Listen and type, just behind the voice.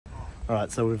All right,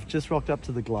 so we've just rocked up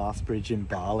to the glass bridge in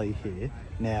Bali here.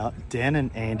 Now, Dan and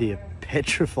Andy are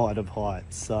petrified of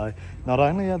heights. So not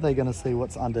only are they going to see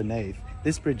what's underneath,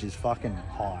 this bridge is fucking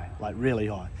high, like really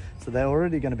high. So they're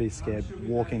already going to be scared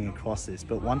walking across this.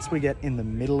 But once we get in the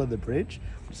middle of the bridge,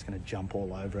 we're just going to jump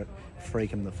all over it,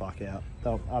 freak them the fuck out.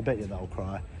 I bet you they'll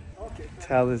cry.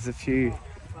 Tell there's a few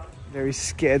very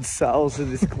scared souls in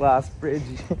this glass bridge.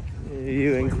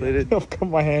 You included. I've got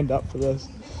my hand up for this.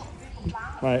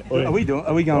 Mate, Are we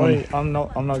going? I'm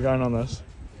not going on this.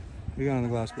 We're going on the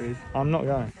glass bridge. I'm not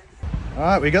going. All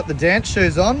right, we got the dance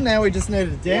shoes on. Now we just need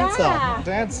a dancer. Yeah.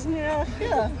 Dance. Yeah.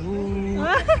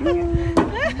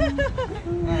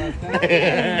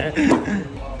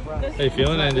 How you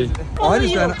feeling, Andy? I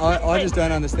just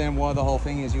don't understand why the whole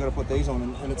thing is you got to put these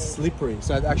on and it's slippery,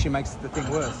 so it actually makes the thing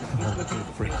worse.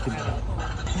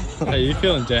 How you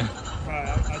feeling, Dan?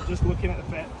 I'm just looking at the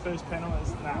first panel.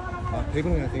 Is nah.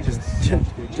 People are going to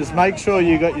think Just make sure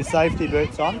you got your safety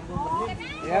boots on.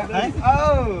 Yeah. Hey?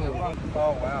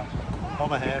 Oh wow. On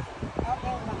my hair.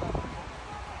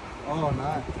 Oh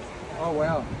no. Oh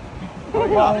wow.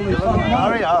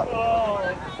 Hurry up.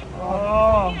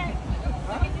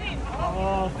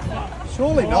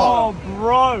 Surely not. Oh,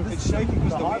 bro. It's shaking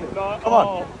because the wind. Come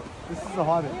on. This is the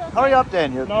high bit. Hurry up,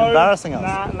 Dan. You're embarrassing us.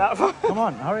 Nah. Come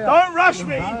on, hurry up. Don't rush You're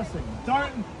me. embarrassing.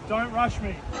 Don't rush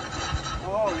me.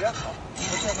 Oh yeah.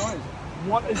 What's that noise?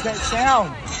 What is that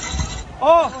sound?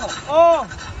 Oh.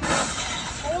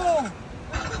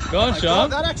 Go on, Sham.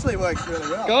 That actually works really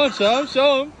well. Go on, Sham.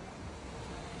 Show him.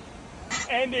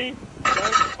 Andy,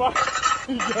 don't do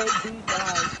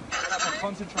that.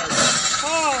 Concentrate.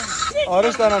 Oh, I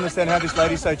just don't understand how this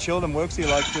lady's so chilled and works here.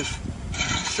 Like, just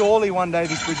surely one day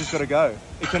this bridge has got to go.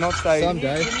 It cannot stay.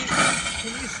 Someday.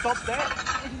 can you stop that?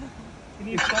 Can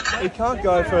you stop that? It can't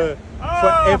go for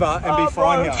forever and be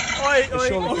fine here. It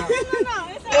surely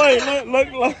can't.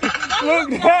 Look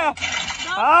now.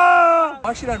 Ah! I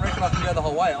actually don't reckon I can go the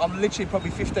whole way. I'm literally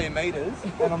probably 15 metres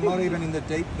and I'm not even in the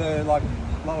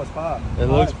lowest part. It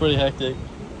looks pretty hectic.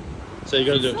 So you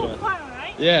got to do it twice. Fun,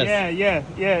 right? Yes.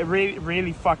 Yeah.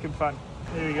 Really fucking fun.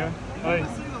 There we go. Oi,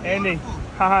 Andy.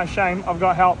 Haha, shame. I've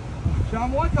got help.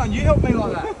 Sean, why can't you help me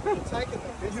like that? You're taking the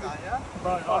piss, aren't you?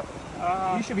 Bro,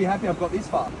 You should be happy I've got this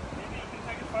far. maybe you can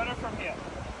take a photo from here.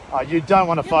 Oh, you don't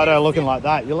want a photo looking like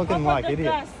that. You're looking like the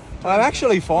idiot. dust. I'm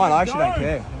actually fine. I actually don't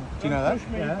care. Do you know that?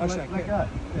 Yeah, I actually don't let care.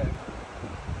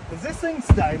 go. Is this thing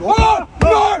stable? Oh!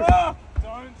 No!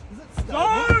 Don't. Is it stable?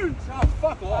 Don't. Sean,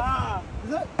 fuck off.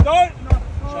 Is it? Don't. No.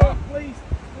 Shut. Please.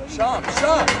 Sean.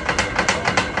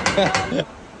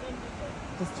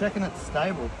 Just checking it's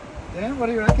stable. Dan, what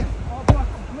do you reckon? Oh, fuck,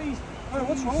 please. Hey,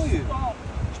 what's wrong with you? Stop.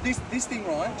 This thing,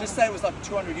 right? Just say it was like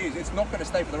 200 years. It's not going to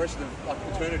stay for the rest of the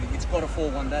eternity. It's got to fall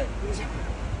one day.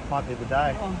 Might be the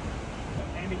day.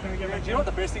 Andy, can we get Do back you know what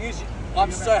the best thing is?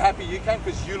 I'm so happy you came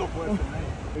because you look worse than me.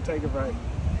 We take a break.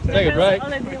 Take a break.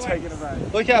 All I do We're was- taking a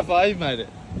break. Look how far you've made it.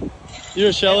 You're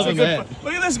a shell of a man.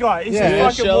 Look at this guy. He's Yeah, just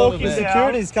fucking shell of a walking man. down.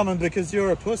 Security's coming because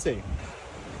you're a pussy.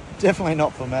 Definitely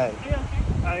not for me. Yeah, okay.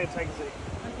 I gotta take a seat.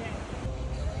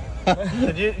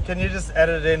 Can you just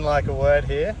edit in like a word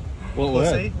here? What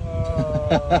Pussy.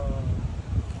 word?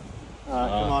 Alright,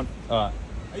 come on. Alright.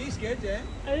 Are you scared, Dan?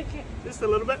 Okay. Just a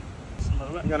little bit.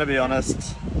 I'm gonna be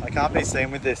honest. I can't be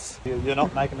seen with this. You're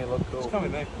not making me look cool. Come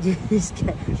with me. This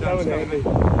guy. That would help me.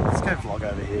 Let's go vlog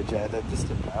over here, Jay. They're just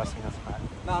embarrassing us, mate.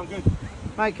 No, I'm good.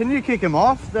 Mate, can you kick them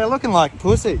off? They're looking like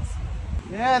pussies.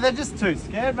 Yeah, they're just too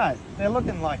scared, mate. They're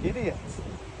looking like idiots.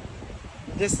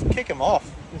 Just kick them off.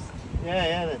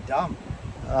 Yeah, they're dumb.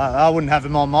 I wouldn't have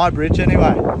them on my bridge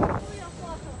anyway.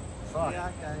 Fuck. Yeah,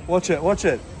 okay. Watch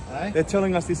it. Hey? They're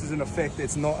telling us this is an effect.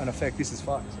 It's not an effect. This is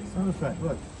fucked. It's not a fact,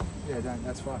 look. Yeah, don't.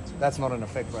 That's fucked. That's not an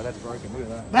effect, bro. That's broken. Look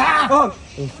at that. Oh!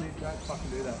 Don't fucking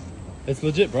do that. It's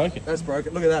legit broken. That's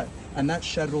broken. Look at that. And that's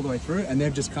shattered all the way through. And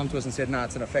they've just come to us and said, "No,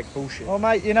 it's an effect." Bullshit. Well,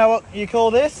 mate, you know what you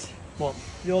call this? What?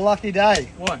 Your lucky day.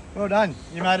 Why? Well done.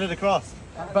 You made it across.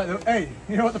 But hey,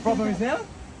 you know what the problem is now?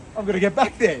 I've got to get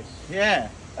back there. Yeah.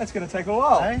 That's going to take a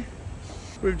while. Hey?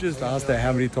 We've just asked her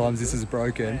how many times this is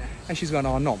broken, and she's gone,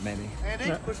 "Oh, not many."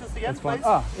 Andy, push us again, That's fine. please.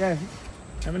 Oh, yeah.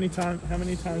 How many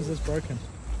times is broken?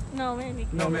 No, maybe.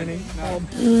 Not many.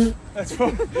 No. That's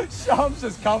fine. Sham's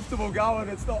just comfortable going.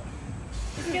 It's not.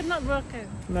 It's not broken.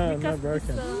 No, Because not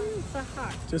broken. It's a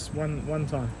heart. Just one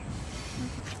time.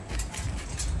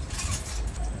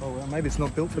 Oh well, maybe it's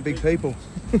not built for big people.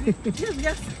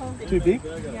 Just hold it. Too big?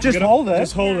 Yeah. Just hold it.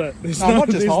 Just hold it. There's No, I'm not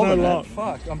just there's holding no it. lock.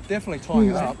 Fuck, I'm definitely tying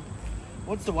it up.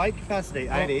 What's the weight capacity?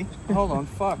 80? Hold on,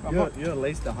 fuck. I'm not. You're at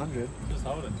least 100. Just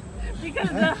hold it. Because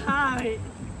the height.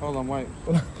 Hold on, wait.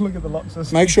 Look at the lock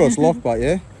system. Make sure it's locked, but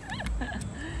yeah.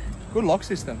 Good lock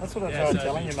system. That's what I tried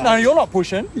telling you, mate. No, you're not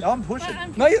pushing. I'm pushing.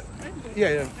 No, you.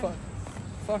 Yeah.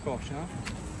 Fuck off, Sean.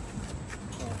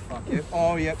 Oh, fuck yeah.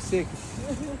 Oh, yep, sick.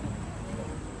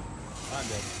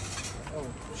 Oh,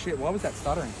 shit, why was that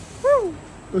stuttering? Woo!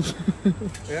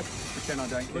 Yep, pretend I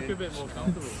don't care. Look a bit more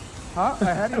comfortable. Huh?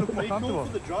 How do you look more Be cool comfortable?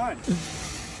 for the drone.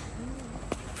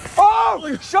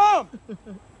 Oh, Sean!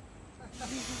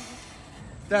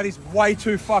 That is way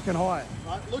too fucking high.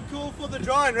 Right, look cool for the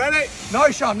drone. Ready? No,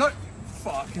 Sean, no.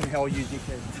 Fucking hell, you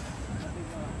dickhead.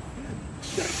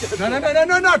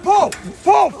 No, Paul!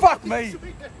 Paul, fuck me!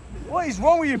 What is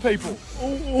wrong with you people?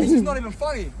 This is not even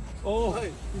funny. Oh,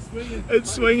 it's swinging.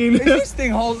 It's swinging. Is this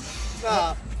thing hold?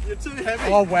 Nah, you're too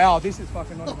heavy. Oh wow, this is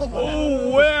fucking not even funny. Oh,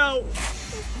 wow.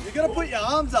 You gotta put your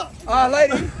arms up.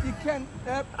 Lady, you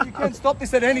can stop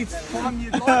this at any time you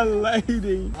like.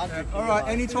 Lady. All right,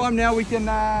 anytime now we can,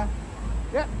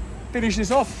 finish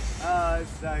this off. Oh,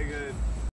 it's so good.